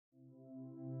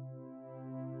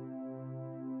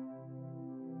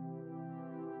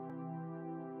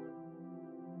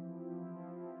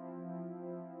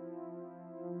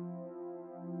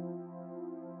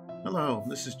Hello,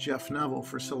 this is Jeff Neville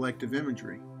for Selective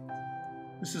Imagery.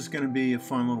 This is going to be a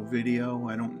fun little video.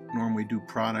 I don't normally do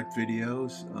product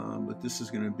videos, but this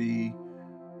is going to be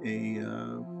a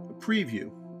preview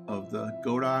of the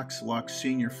Godox Lux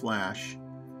Senior Flash,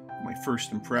 my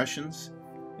first impressions,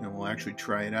 and we'll actually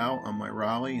try it out on my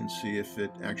Raleigh and see if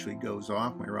it actually goes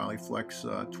off, my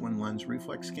Rolleiflex twin lens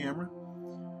reflex camera,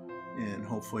 and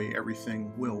hopefully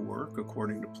everything will work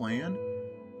according to plan.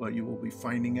 But you will be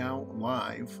finding out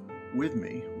live with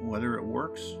me whether it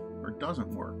works or doesn't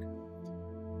work.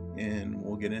 And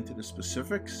we'll get into the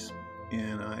specifics.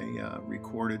 And I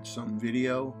recorded some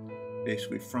video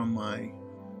basically from my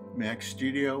Mac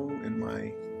studio in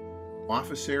my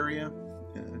office area.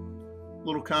 And a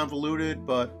little convoluted,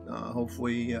 but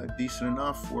hopefully decent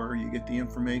enough where you get the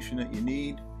information that you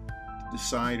need to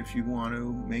decide if you want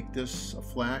to make this a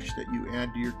flash that you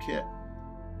add to your kit.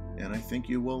 And I think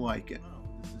you will like it.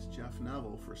 This is Jeff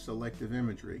Neville for Selective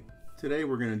Imagery. Today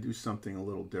we're going to do something a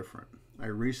little different. I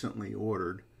recently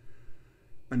ordered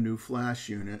a new flash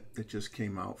unit that just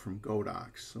came out from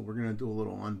Godox. So we're going to do a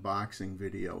little unboxing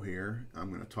video here. I'm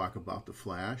going to talk about the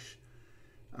flash.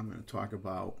 I'm going to talk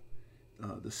about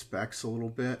the specs a little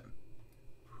bit,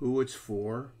 who it's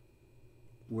for,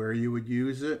 where you would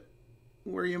use it,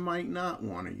 where you might not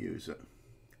want to use it,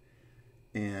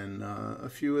 and a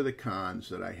few of the cons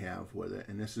that I have with it.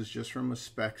 And this is just from a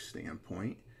spec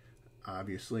standpoint.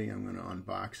 Obviously, I'm going to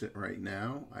unbox it right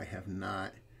now. I have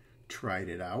not tried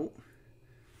it out,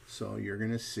 so you're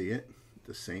going to see it at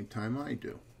the same time I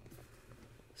do.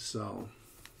 So,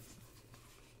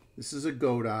 this is a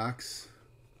Godox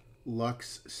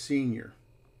Lux Senior.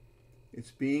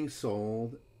 It's being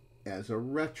sold as a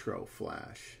retro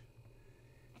flash,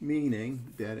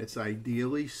 meaning that it's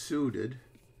ideally suited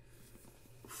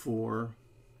for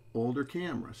older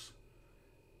cameras,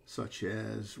 such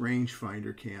as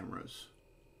rangefinder cameras,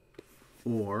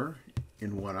 or,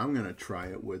 in what I'm going to try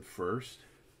it with first,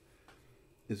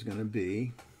 is going to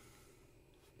be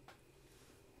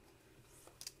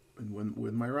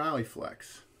with my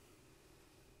Rolleiflex.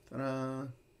 Ta-da!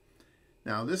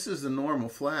 Now, this is the normal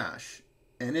flash,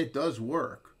 and it does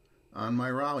work on my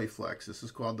Rolleiflex. This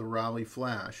is called the Raleigh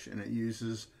Flash, and it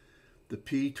uses the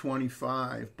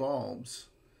P25 bulbs,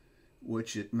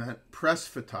 which it meant press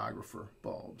photographer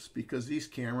bulbs, because these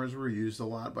cameras were used a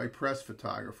lot by press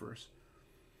photographers.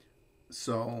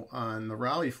 So on the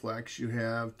Rolleiflex, you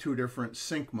have two different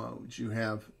sync modes. You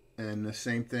have, and the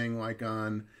same thing like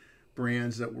on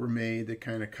brands that were made that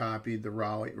kind of copied the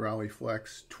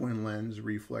Rolleiflex twin lens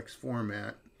reflex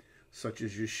format, such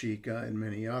as Yashica and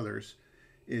many others,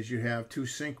 is you have two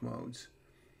sync modes,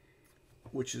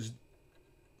 which is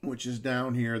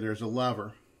down here. There's a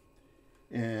lever.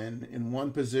 And in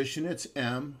one position it's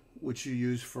M, which you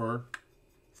use for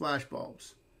flash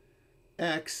bulbs.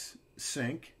 X,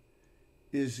 sync,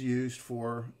 is used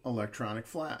for electronic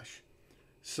flash.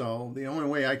 So the only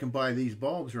way I can buy these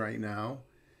bulbs right now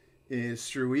is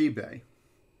through eBay.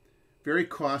 Very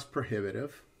cost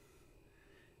prohibitive.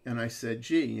 And I said,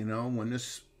 gee, you know, when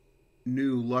this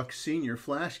new Lux Senior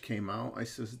flash came out, I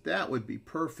says that would be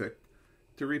perfect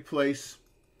to replace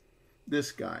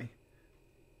this guy.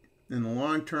 In the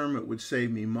long term, it would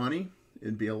save me money.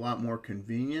 It'd be a lot more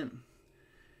convenient.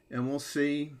 And we'll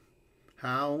see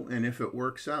how and if it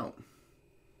works out.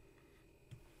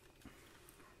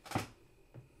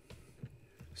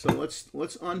 So let's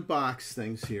unbox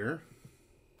things here.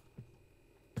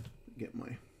 Get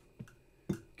my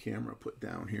camera put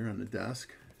down here on the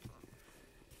desk.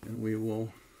 And we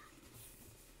will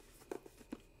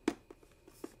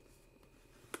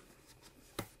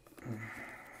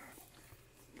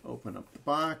open up the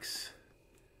box.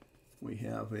 We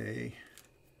have a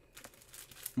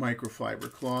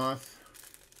microfiber cloth.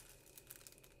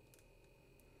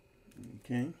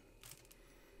 Okay.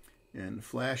 And the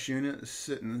flash unit is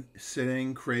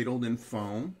sitting cradled in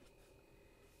foam.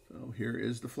 So here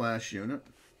is the flash unit.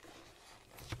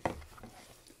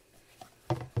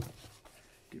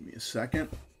 Give me a second.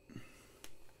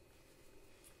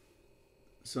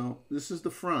 So this is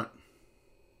the front.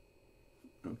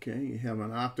 Okay, you have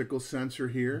an optical sensor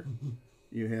here.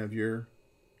 You have your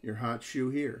hot shoe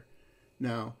here.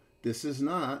 Now, this is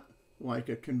not like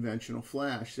a conventional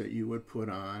flash that you would put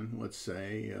on, let's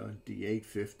say, a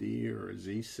D850 or a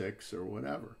Z6 or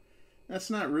whatever. That's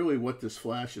not really what this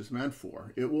flash is meant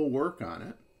for. It will work on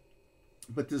it,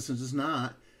 but this is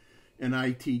not an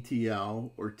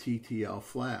ITTL or TTL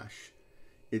flash.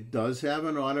 It does have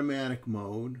an automatic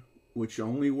mode, which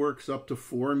only works up to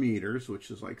 4 meters,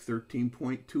 which is like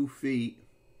 13.2 feet,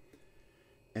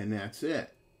 and that's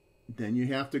it. Then you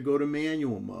have to go to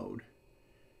manual mode.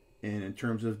 And in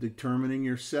terms of determining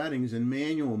your settings in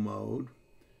manual mode,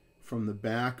 from the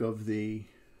back of the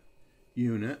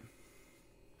unit,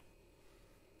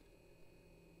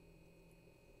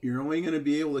 you're only going to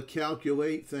be able to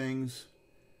calculate things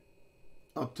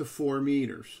up to 4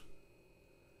 meters.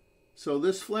 So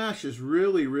this flash is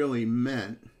really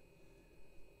meant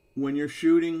when you're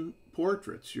shooting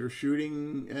portraits. You're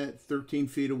shooting at 13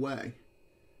 feet away,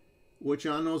 which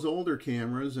on those older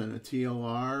cameras and a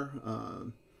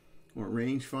TLR or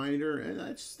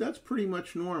rangefinder, that's pretty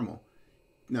much normal.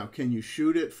 Now, can you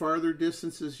shoot at farther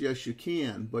distances? Yes, you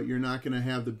can, but you're not going to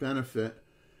have the benefit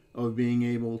of being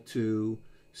able to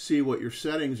see what your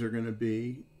settings are going to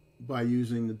be by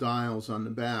using the dials on the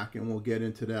back, and we'll get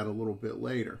into that a little bit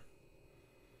later.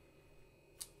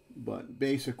 But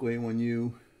basically,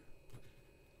 we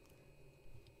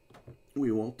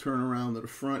will turn around to the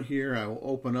front here. I will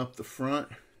open up the front,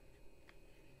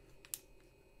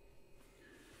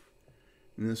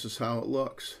 and this is how it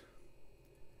looks.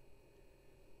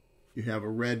 You have a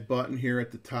red button here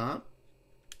at the top.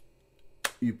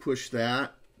 You push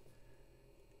that,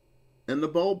 and the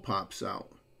bulb pops out.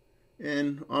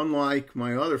 And unlike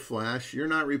my other flash, you're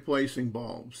not replacing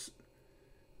bulbs.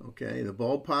 Okay, the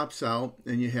bulb pops out,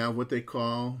 and you have what they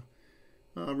call,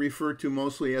 referred to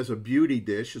mostly as a beauty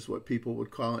dish, is what people would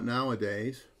call it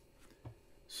nowadays.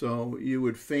 So you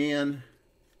would fan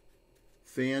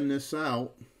this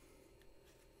out.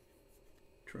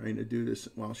 Trying to do this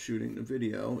while shooting the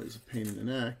video is a pain in the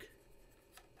neck,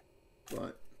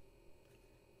 but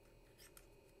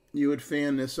you would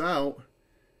fan this out,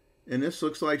 and this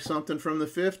looks like something from the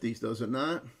 50s, does it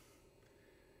not?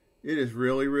 It is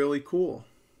really cool.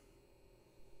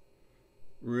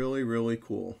 Really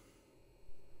cool.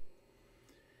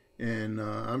 And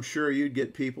I'm sure you'd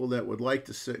get people that would like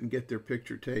to sit and get their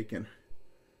picture taken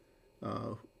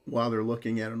while they're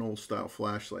looking at an old style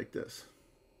flash like this.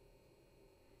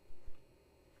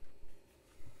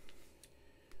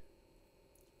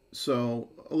 So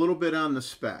a little bit on the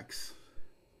specs.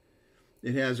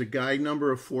 It has a guide number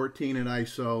of 14 at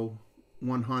ISO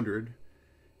 100,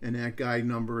 and that guide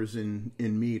number is in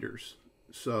meters.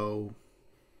 So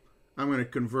I'm going to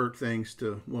convert things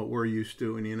to what we're used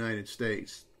to in the United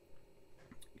States.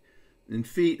 In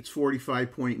feet, it's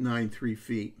 45.93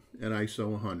 feet at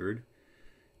ISO 100.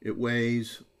 It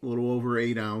weighs a little over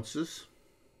 8 ounces.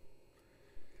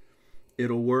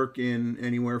 It'll work in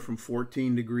anywhere from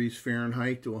 14 degrees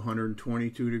Fahrenheit to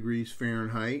 122 degrees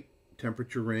Fahrenheit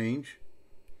temperature range.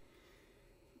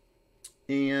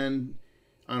 And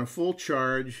on a full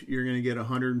charge, you're going to get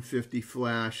 150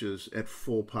 flashes at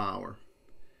full power.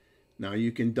 Now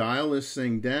you can dial this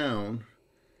thing down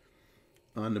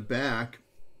on the back.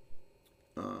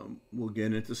 We'll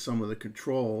get into some of the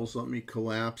controls. Let me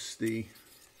collapse this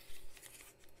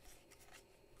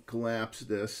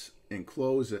and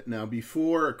close it. Now,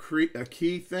 before a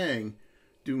key thing,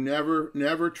 do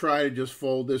never try to just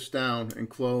fold this down and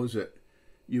close it.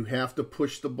 You have to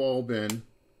push the bulb in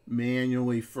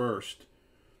manually first.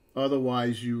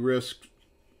 Otherwise, you risk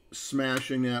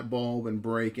smashing that bulb and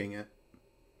breaking it.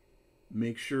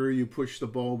 Make sure you push the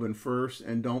bulb in first,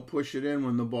 and don't push it in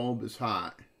when the bulb is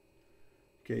hot.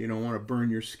 Okay, you don't want to burn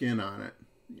your skin on it.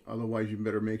 Otherwise, you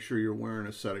better make sure you're wearing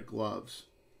a set of gloves.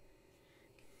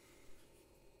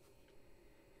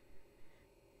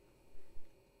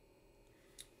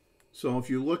 So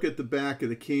if you look at the back of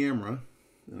the camera,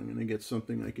 and I'm going to get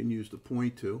something I can use to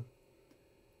point to,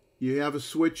 you have a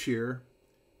switch here,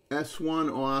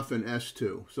 S1 off and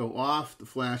S2. So off, the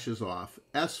flash is off.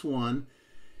 S1,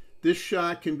 this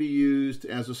shot can be used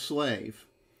as a slave.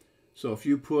 So if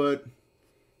you put,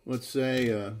 let's say,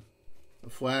 a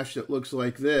flash that looks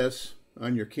like this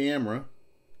on your camera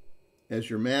as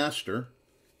your master,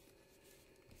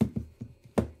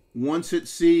 once it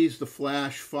sees the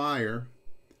flash fire,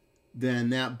 then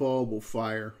that bulb will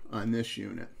fire on this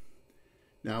unit.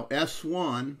 Now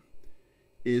S1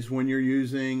 is when you're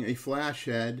using a flash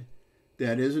head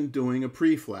that isn't doing a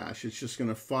pre-flash. It's just going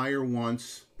to fire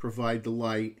once, provide the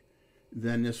light,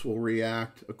 then this will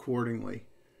react accordingly.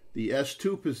 The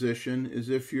S2 position is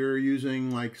if you're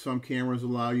using, like some cameras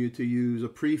allow you to use a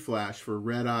pre-flash for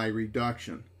red eye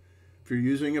reduction. If you're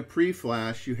using a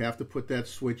pre-flash, you have to put that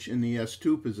switch in the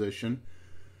S2 position.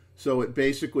 So it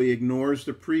basically ignores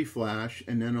the pre-flash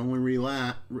and then only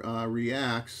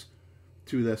reacts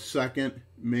to the second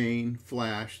main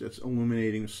flash that's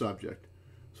illuminating the subject.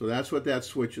 So that's what that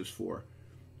switch is for.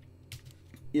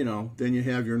 You know, then you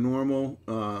have your normal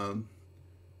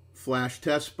flash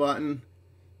test button.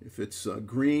 If it's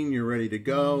green, you're ready to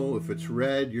go. If it's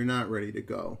red, you're not ready to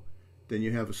go. Then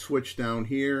you have a switch down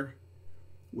here,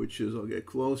 which is, I'll get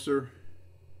closer.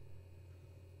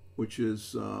 which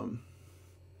is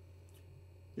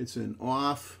it's an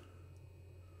off,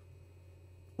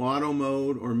 auto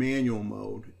mode, or manual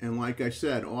mode. And like I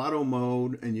said, auto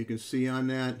mode, and you can see on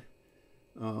that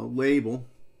label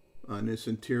on this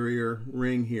interior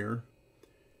ring here,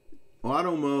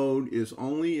 auto mode is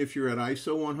only if you're at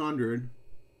ISO 100,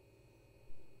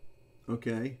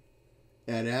 okay,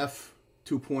 at f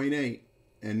 2.8,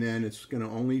 and then it's going to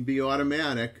only be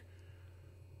automatic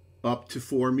up to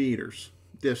 4 meters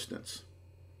distance.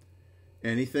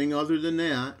 Anything other than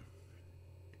that,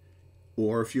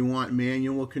 or if you want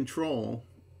manual control,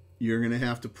 you're going to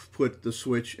have to put the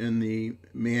switch in the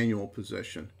manual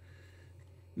position.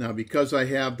 Now, because I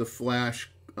have the flash,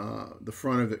 the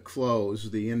front of it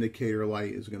closed, the indicator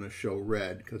light is going to show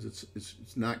red because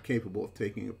it's not capable of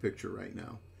taking a picture right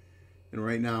now. And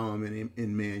right now I'm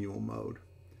in manual mode.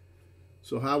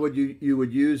 So how would you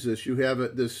would use this? You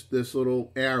have this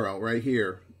little arrow right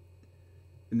here,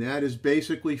 and that is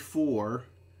basically for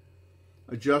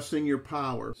adjusting your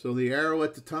power. So the arrow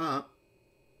at the top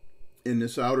in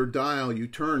this outer dial, you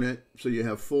turn it so you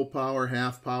have full power,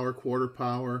 half power, quarter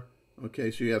power.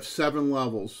 Okay, so you have 7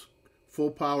 levels,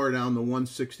 full power down to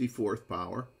 1/64th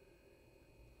power.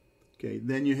 Okay,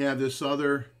 then you have this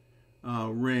other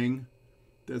ring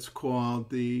that's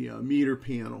called the meter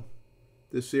panel.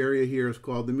 This area here is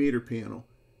called the meter panel.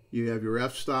 You have your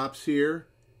f-stops here,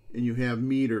 and you have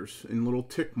meters and little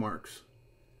tick marks.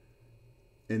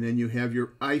 And then you have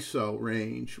your ISO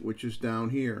range, which is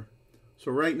down here.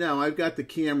 So right now I've got the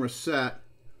camera set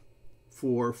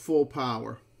for full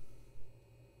power.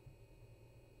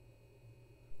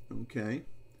 Okay.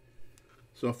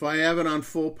 So if I have it on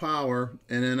full power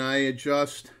and then I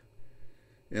adjust,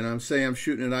 and I'm saying I'm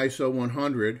shooting at ISO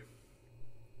 100,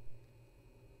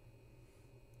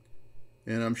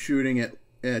 and I'm shooting at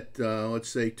let's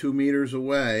say 2 meters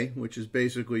away, which is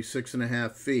basically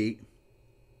 6.5 feet.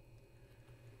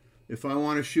 If I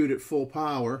want to shoot at full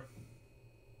power,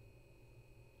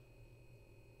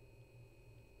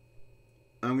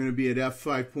 I'm going to be at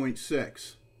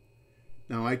f5.6.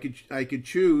 Now I could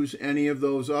choose any of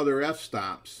those other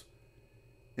f-stops,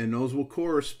 and those will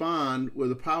correspond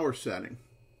with a power setting.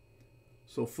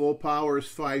 So full power is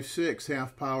 5.6,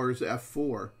 half power is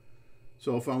f4.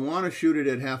 So if I want to shoot it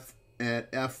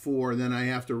at f4, then I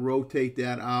have to rotate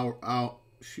that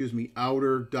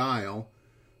outer dial,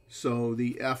 so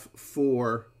the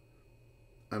f4,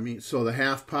 so the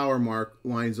half power mark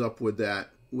lines up with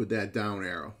that down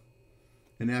arrow,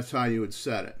 and that's how you would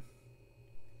set it.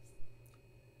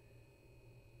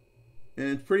 And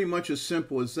it's pretty much as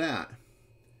simple as that.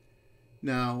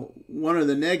 Now, one of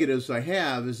the negatives I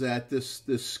have is that this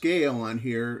scale on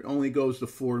here only goes to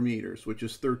 4 meters, which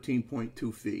is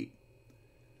 13.2 feet.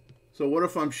 So what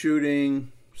if I'm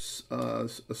shooting a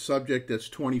subject that's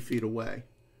 20 feet away?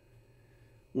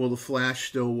 Will the flash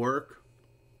still work?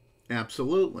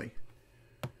 Absolutely.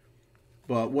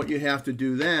 But what you have to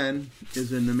do then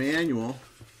is in the manual,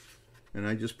 and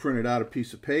I just printed out a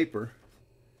piece of paper,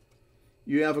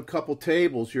 you have a couple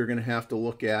tables you're going to have to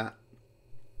look at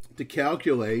to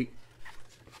calculate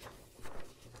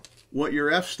what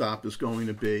your f-stop is going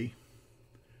to be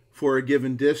for a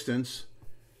given distance.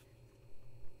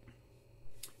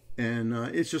 And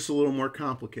it's just a little more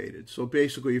complicated. So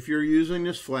basically, if you're using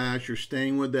this flash, you're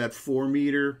staying with that 4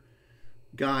 meter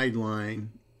guideline,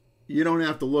 you don't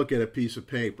have to look at a piece of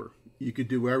paper. You could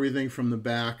do everything from the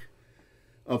back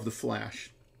of the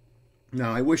flash.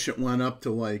 Now, I wish it went up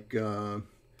to like,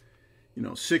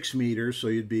 6 meters, so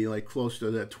you'd be like close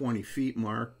to that 20 feet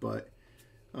mark. But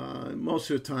most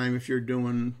of the time, if you're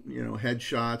doing,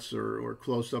 headshots or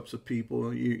close-ups of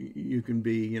people, you can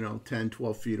be, 10,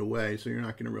 12 feet away, so you're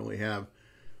not going to really have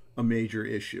a major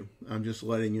issue. I'm just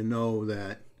letting you know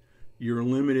that you're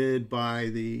limited by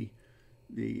the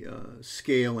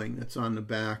scaling that's on the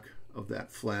back of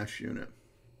that flash unit.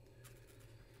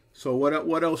 So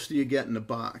what else do you get in the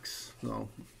box? So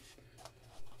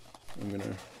I'm going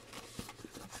to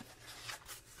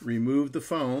remove the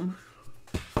foam.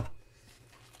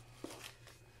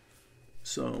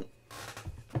 So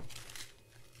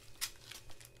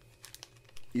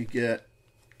you get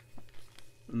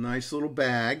a nice little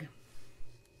bag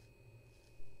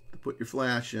to put your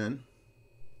flash in.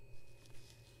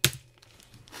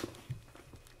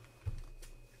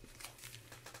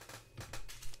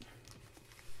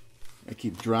 I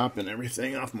keep dropping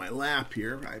everything off my lap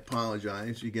here. I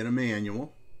apologize. You get a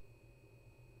manual.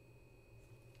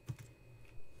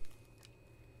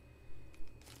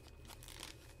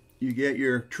 You get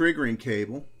your triggering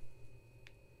cable,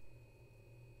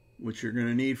 which you're going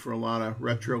to need for a lot of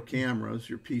retro cameras,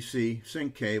 your PC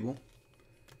sync cable.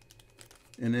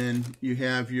 And then you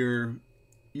have your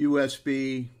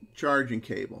USB charging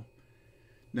cable.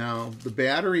 Now, the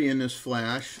battery in this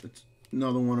flash, it's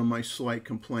another one of my slight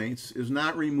complaints, is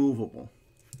not removable.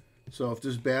 So if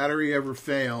this battery ever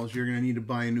fails, you're going to need to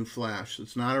buy a new flash.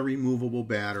 It's not a removable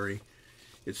battery.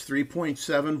 It's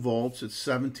 3.7 volts. It's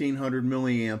 1700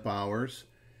 milliamp hours.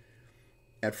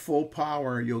 At full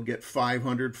power, you'll get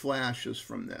 500 flashes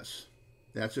from this.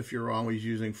 That's if you're always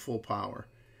using full power.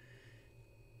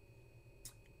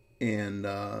 And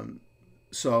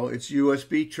so it's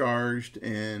USB charged,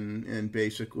 and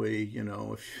basically, you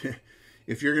know,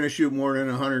 if you're going to shoot more than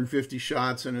 150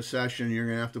 shots in a session, you're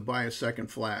going to have to buy a second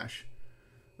flash.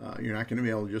 You're not going to be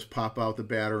able to just pop out the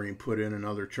battery and put in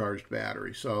another charged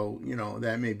battery. So, you know,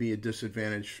 that may be a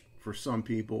disadvantage for some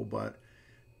people, but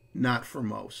not for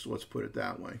most. Let's put it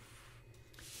that way.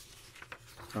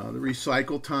 The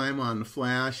recycle time on the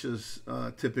flash is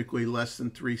typically less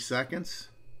than 3 seconds.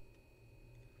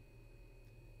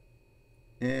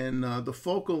 And the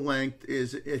focal length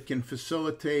is, it can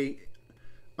facilitate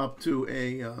up to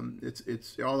a,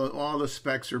 all the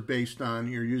specs are based on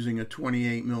you're using a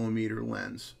 28 millimeter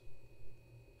lens.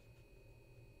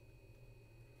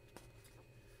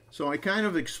 So I kind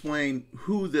of explained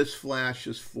who this flash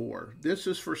is for. This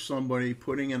is for somebody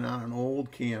putting it on an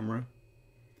old camera.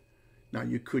 Now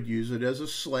you could use it as a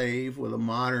slave with a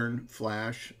modern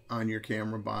flash on your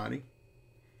camera body.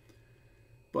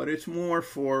 But it's more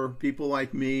for people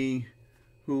like me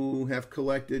who have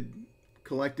collected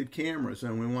cameras,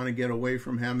 and we want to get away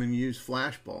from having to use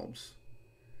flash bulbs.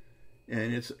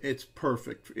 And it's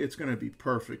perfect. It's going to be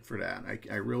perfect for that.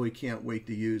 I really can't wait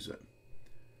to use it.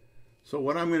 So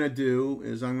what I'm going to do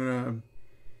is I'm going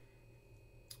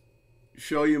to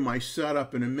show you my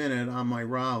setup in a minute on my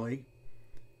Raleigh,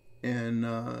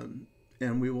 and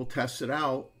we will test it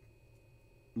out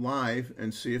live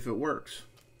and see if it works.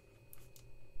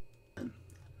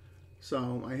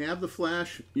 So I have the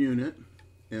flash unit,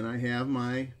 and I have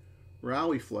my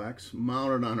Rolleiflex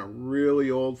mounted on a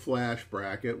really old flash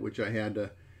bracket, which I had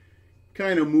to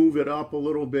kind of move it up a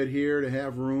little bit here to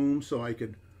have room so I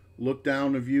could look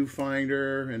down the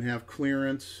viewfinder and have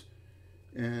clearance.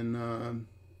 And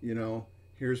you know,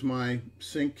 here's my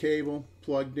sync cable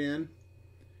plugged in.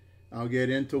 I'll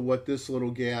get into what this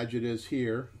little gadget is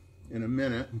here in a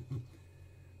minute.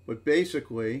 But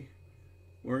basically,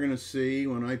 we're going to see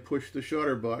when I push the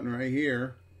shutter button right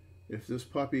here if this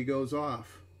puppy goes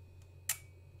off.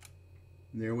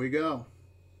 There we go.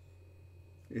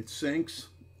 It syncs,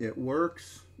 it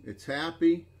works, it's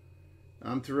happy.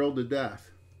 I'm thrilled to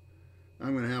death.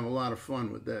 I'm going to have a lot of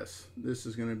fun with this. This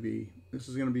is going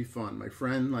to be fun. My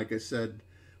friend, like I said,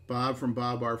 Bob from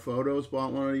Bob R Photos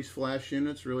bought one of these flash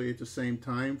units really at the same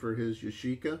time for his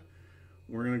Yashica.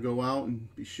 We're going to go out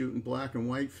and be shooting black and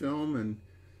white film and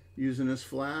using this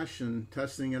flash and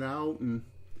testing it out, and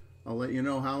I'll let you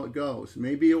know how it goes.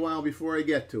 Maybe a while before I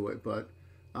get to it, but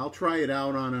I'll try it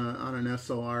out on an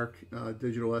SLR,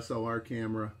 digital SLR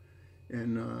camera,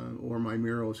 and or my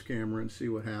mirrorless camera, and see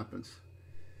what happens.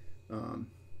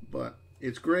 But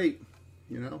it's great,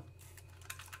 you know.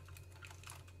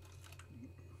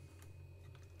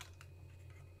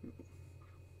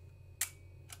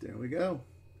 There we go,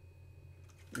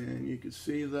 and you can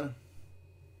see the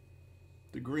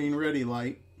green ready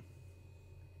light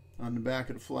on the back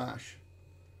of the flash.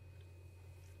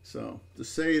 So to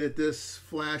say that this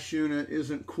flash unit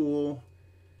isn't cool,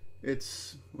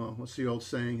 it's, well, what's the old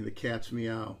saying, the cat's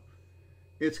meow.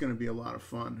 It's going to be a lot of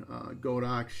fun.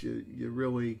 Godox,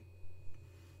 you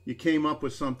came up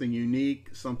with something unique,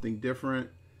 something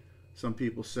different. Some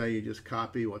people say you just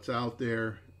copy what's out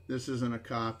there. This isn't a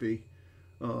copy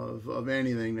of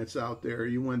anything that's out there.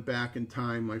 You went back in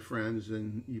time, my friends,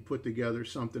 and you put together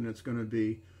something that's going to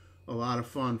be a lot of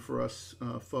fun for us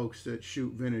folks that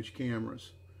shoot vintage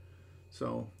cameras.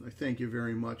 So I thank you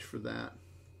very much for that.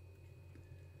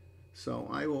 So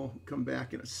I will come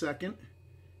back in a second,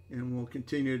 and we'll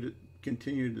continue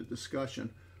the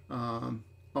discussion.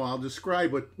 I'll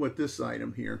describe what this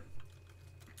item here.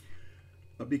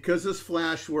 Because this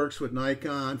flash works with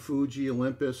Nikon, Fuji,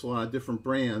 Olympus, a lot of different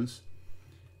brands,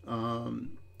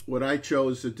 what I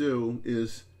chose to do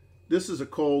is, this is a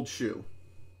cold shoe,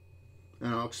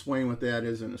 and I'll explain what that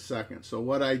is in a second. So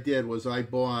what I did was I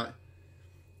bought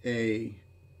a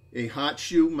hot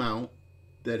shoe mount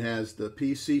that has the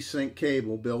PC sync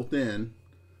cable built in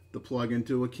to plug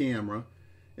into a camera,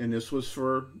 and this was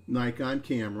for Nikon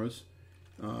cameras.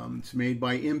 It's made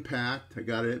by Impact. I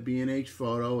got it at B&H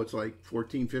Photo. It's like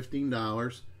 $14,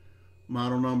 $15.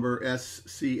 Model number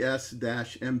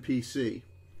SCS-MPC.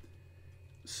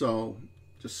 So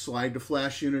just slide the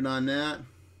flash unit on that,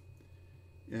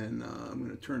 And I'm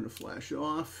going to turn the flash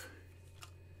off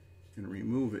and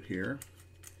remove it here.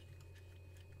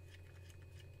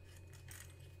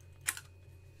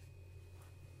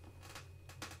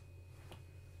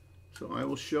 So I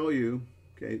will show you,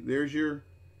 okay, there's your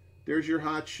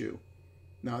hot shoe.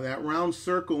 Now that round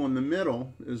circle in the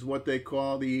middle is what they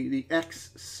call the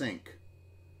X sink.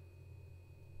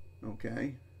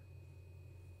 Okay.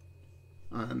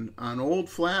 On old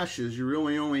flashes, you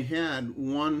really only had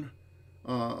one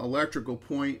electrical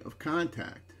point of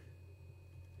contact,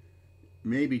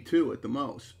 maybe two at the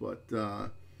most. But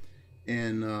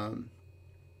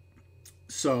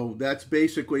so that's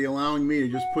basically allowing me to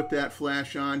just put that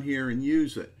flash on here and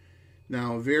use it.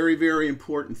 Now, a very, very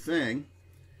important thing,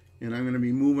 and I'm going to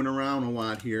be moving around a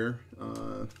lot here,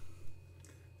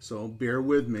 so bear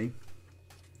with me.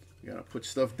 You got to put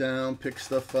stuff down, pick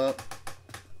stuff up.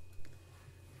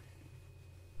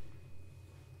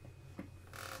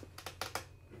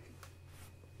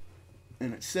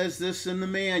 And it says this in the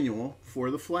manual for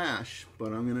the flash,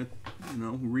 but I'm going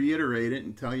to, reiterate it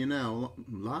and tell you now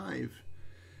live.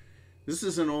 This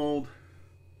is an old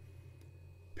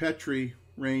Petri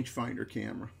rangefinder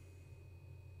camera.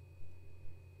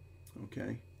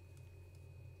 Okay.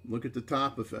 Look at the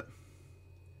top of it.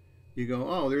 You go,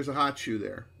 oh, there's a hot shoe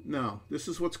there. No, this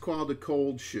is what's called a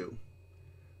cold shoe.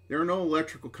 There are no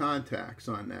electrical contacts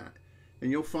on that. And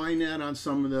you'll find that on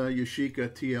some of the Yashica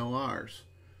TLRs.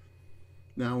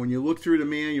 Now, when you look through the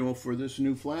manual for this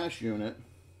new flash unit,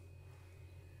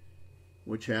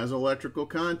 which has electrical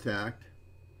contact,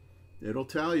 it'll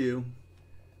tell you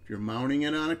if you're mounting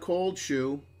it on a cold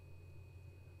shoe,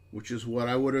 which is what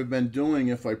I would have been doing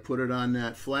if I put it on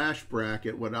that flash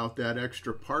bracket without that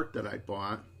extra part that I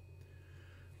bought,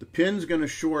 the pin's going to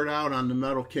short out on the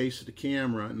metal case of the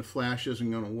camera and the flash isn't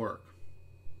going to work.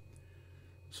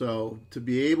 So to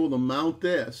be able to mount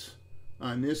this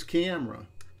on this camera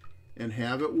and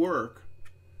have it work,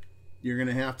 you're going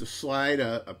to have to slide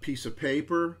a piece of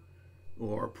paper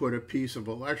or put a piece of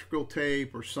electrical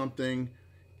tape or something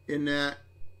in that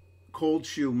cold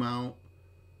shoe mount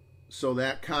so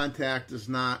that contact does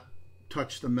not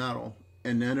touch the metal,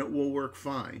 and then it will work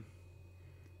fine.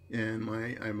 And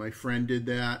my friend did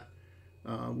that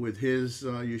with his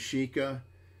Yashica.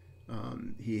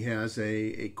 He has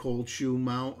a cold shoe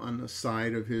mount on the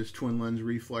side of his twin lens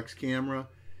reflex camera,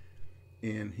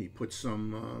 and he put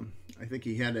some I think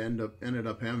he had to ended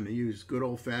up having to use good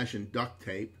old-fashioned duct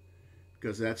tape,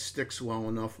 because that sticks well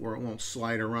enough where it won't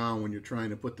slide around when you're trying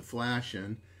to put the flash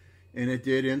in. And it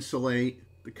did insulate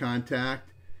the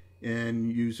contact,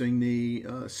 and using the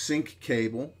sync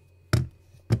cable,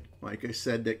 like I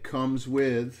said, that comes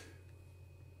with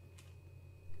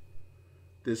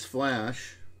this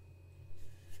flash.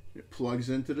 It plugs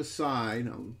into the side.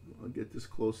 I'll get this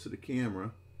close to the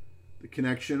camera. The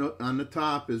connection on the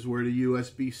top is where the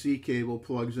USB-C cable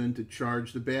plugs in to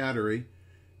charge the battery,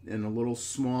 and a little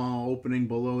small opening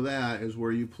below that is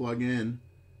where you plug in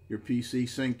your PC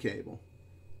sync cable.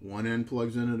 One end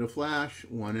plugs into the flash,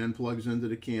 one end plugs into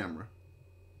the camera.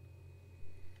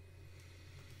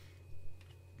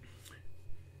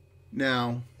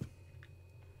 Now,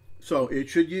 so it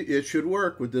should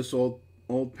work with this old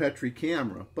Petri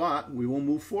camera, but we will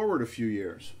move forward a few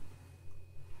years.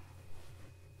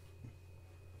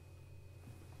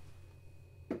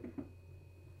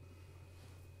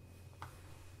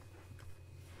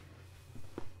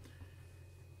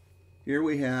 Here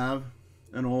we have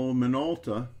an old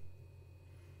Minolta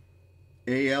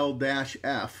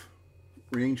AL-F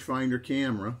rangefinder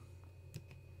camera,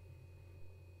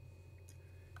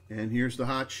 and here's the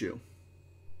hot shoe.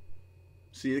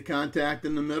 See the contact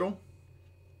in the middle?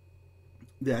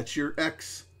 That's your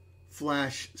X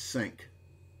flash sync.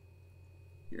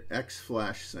 Your X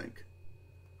flash sync.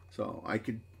 So I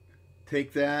could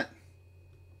take that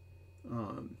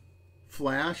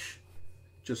flash,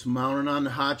 just mount it on the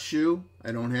hot shoe.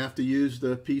 I don't have to use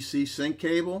the PC sync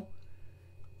cable,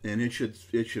 and it should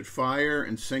fire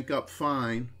and sync up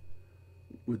fine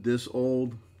with this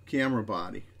old camera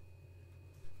body.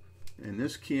 And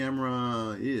this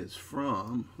camera is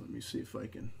from, let me see if I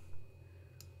can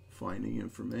find the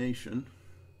information.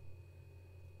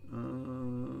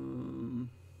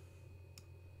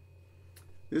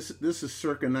 This is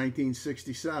circa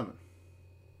 1967.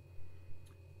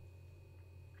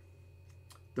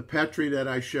 The Petri that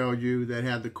I showed you that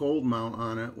had the cold mount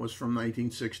on it was from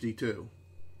 1962.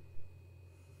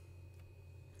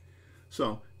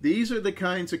 So these are the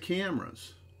kinds of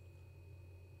cameras.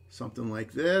 Something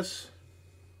like this.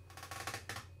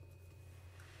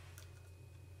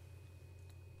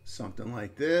 Something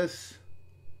like this.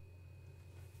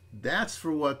 That's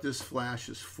for what this flash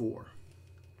is for.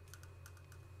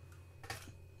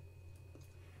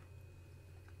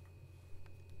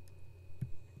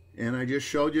 And I just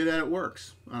showed you that it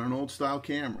works on an old style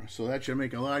camera. So that should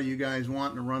make a lot of you guys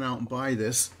wanting to run out and buy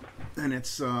this. And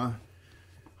it's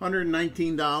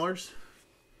 $119.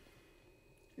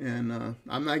 And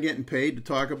I'm not getting paid to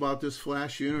talk about this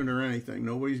flash unit or anything.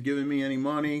 Nobody's giving me any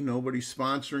money. Nobody's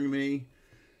sponsoring me,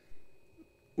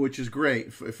 which is great.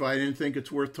 If I didn't think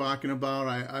it's worth talking about,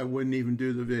 I wouldn't even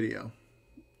do the video.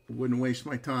 I wouldn't waste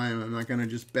my time. I'm not going to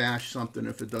just bash something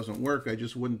if it doesn't work. I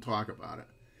just wouldn't talk about it.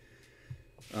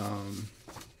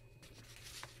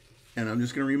 And I'm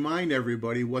just going to remind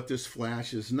everybody what this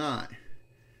flash is not.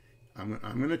 I'm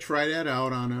going to try that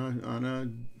out on a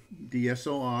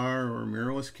DSLR or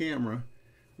mirrorless camera,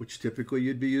 which typically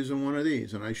you'd be using one of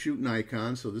these. And I shoot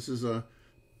Nikon, so this is a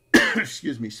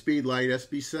excuse me, Speedlight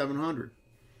SB700.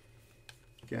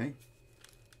 Okay,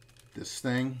 this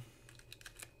thing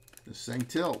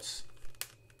tilts.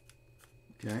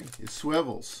 Okay, it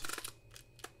swivels.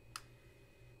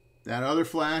 That other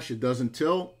flash, it doesn't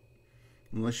tilt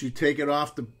unless you take it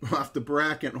off the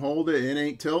bracket and hold it. It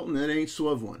ain't tilting, it ain't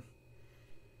swiveling.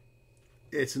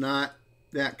 It's not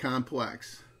that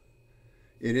complex.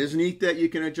 It is neat that you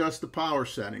can adjust the power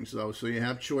settings though, so you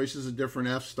have choices of different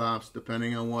f-stops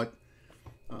depending on what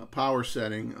power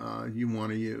setting you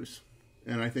want to use,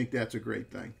 and I think that's a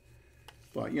great thing.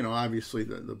 But you know, obviously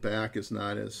the back is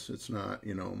not it's not,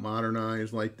 you know,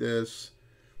 modernized like this.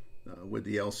 With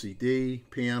the LCD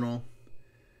panel,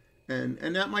 and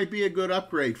that might be a good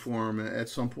upgrade for them at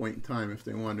some point in time if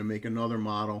they wanted to make another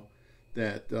model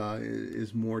that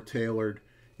is more tailored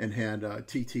and had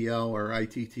TTL or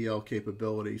ITTL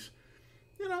capabilities.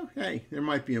 You know, hey, there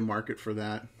might be a market for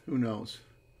that. Who knows?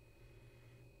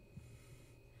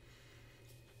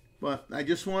 But I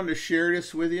just wanted to share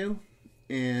this with you,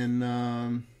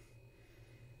 and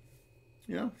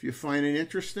you know, if you find it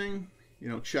interesting, you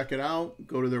know, check it out.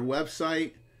 Go to their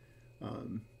website.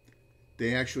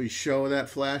 They actually show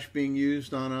that flash being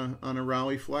used on a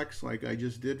Rolleiflex, like I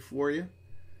just did for you.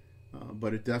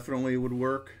 But it definitely would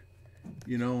work,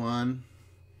 you know, on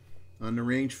the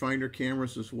rangefinder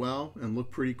cameras as well, and look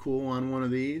pretty cool on one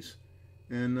of these.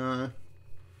 And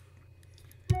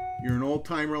you're an old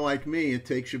timer like me. It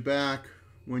takes you back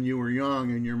when you were young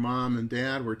and your mom and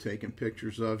dad were taking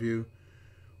pictures of you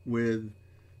with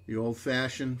the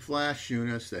old-fashioned flash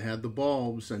units that had the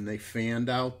bulbs, and they fanned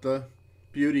out the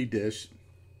beauty dish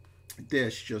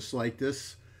just like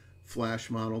this flash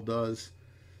model does.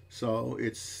 So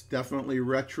it's definitely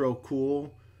retro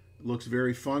cool. It looks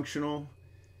very functional,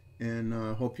 and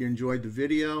hope you enjoyed the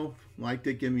video. Liked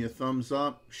it, give me a thumbs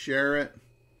up, share it,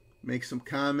 make some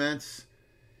comments,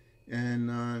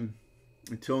 and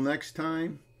until next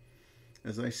time,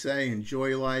 as I say,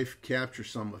 enjoy life, capture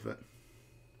some of it.